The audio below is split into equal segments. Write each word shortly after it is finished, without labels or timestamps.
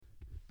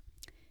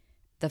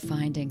The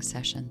Finding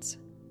Sessions.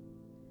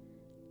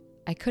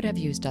 I could have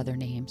used other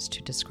names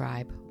to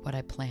describe what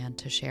I plan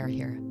to share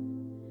here,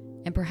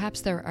 and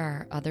perhaps there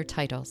are other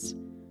titles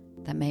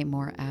that may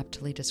more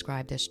aptly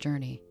describe this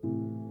journey,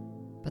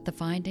 but The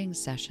Finding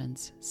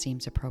Sessions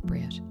seems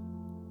appropriate.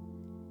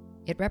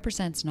 It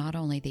represents not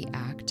only the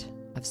act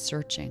of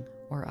searching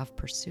or of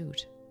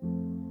pursuit,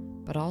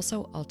 but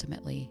also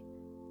ultimately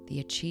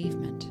the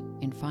achievement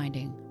in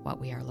finding what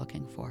we are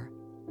looking for.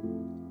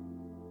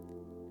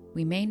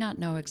 We may not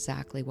know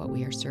exactly what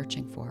we are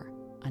searching for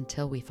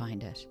until we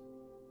find it,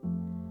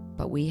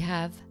 but we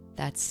have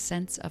that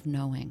sense of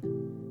knowing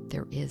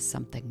there is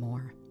something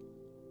more.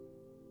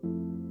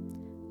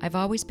 I've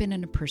always been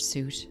in a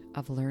pursuit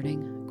of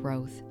learning,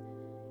 growth,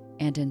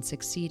 and in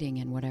succeeding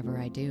in whatever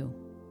I do.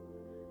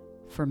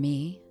 For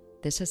me,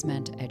 this has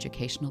meant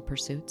educational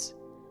pursuits,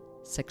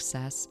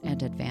 success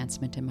and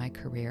advancement in my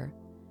career,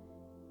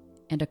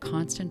 and a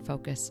constant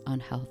focus on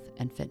health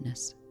and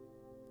fitness.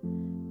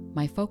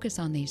 My focus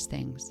on these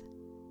things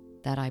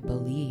that I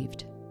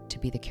believed to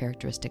be the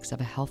characteristics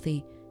of a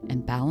healthy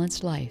and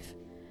balanced life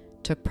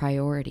took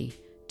priority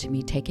to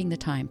me taking the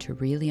time to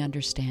really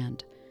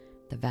understand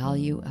the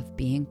value of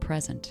being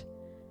present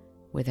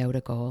without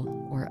a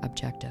goal or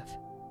objective,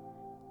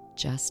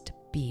 just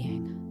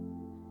being.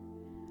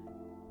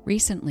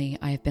 Recently,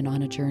 I have been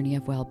on a journey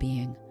of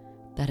well-being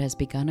that has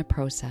begun a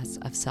process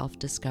of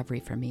self-discovery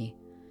for me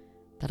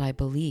that I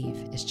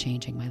believe is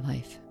changing my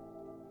life.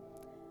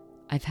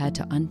 I've had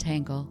to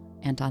untangle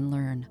and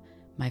unlearn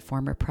my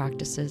former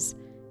practices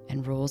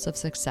and rules of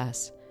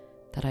success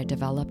that I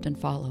developed and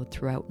followed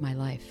throughout my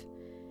life,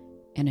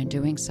 and in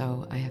doing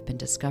so, I have been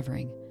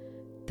discovering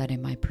that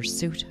in my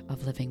pursuit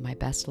of living my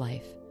best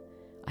life,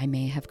 I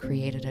may have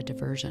created a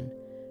diversion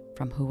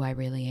from who I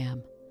really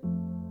am,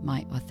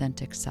 my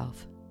authentic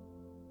self.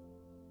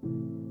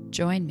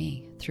 Join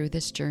me through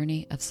this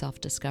journey of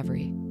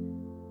self-discovery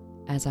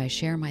as I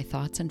share my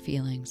thoughts and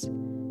feelings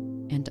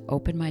and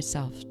open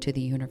myself to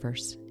the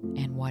universe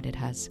and what it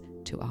has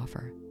to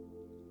offer.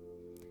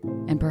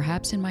 And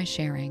perhaps in my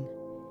sharing,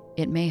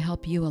 it may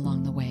help you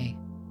along the way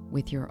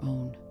with your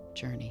own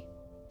journey.